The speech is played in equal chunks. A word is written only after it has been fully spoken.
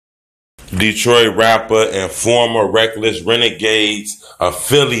Detroit rapper and former Recklezz Renegades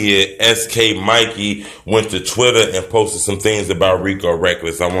affiliate SK Mikey went to Twitter and posted some things about Rico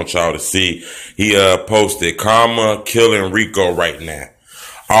Recklezz. I want y'all to see. He posted, "Karma killing Rico right now.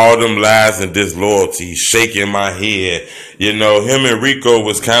 All them lies and disloyalty, shaking my head." You know, him and Rico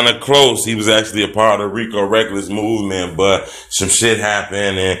was kind of close. He was actually a part of Rico Recklezz movement, but some shit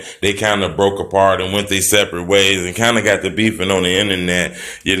happened and they kind of broke apart and went their separate ways and kind of got to beefing on the internet.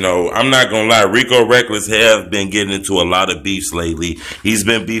 You know, I'm not going to lie. Rico Recklezz has been getting into a lot of beefs lately. He's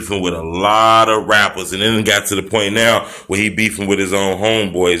been beefing with a lot of rappers and then it got to the point now where he beefing with his own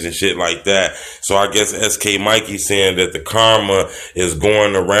homeboys and shit like that. So I guess SK Mikey saying that the karma is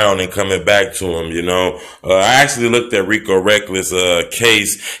going around and coming back to him, you know. I actually looked at Rico Recklezz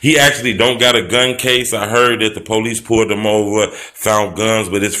case. He actually don't got a gun case. I heard that the police pulled him over, found guns,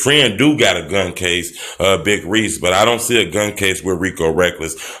 but his friend do got a gun case, Big Reese, but I don't see a gun case with Rico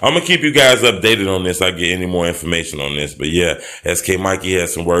Recklezz. I'm gonna keep you guys updated on this. I get any more information on this, but yeah, SK Mikey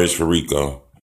has some words for Rico.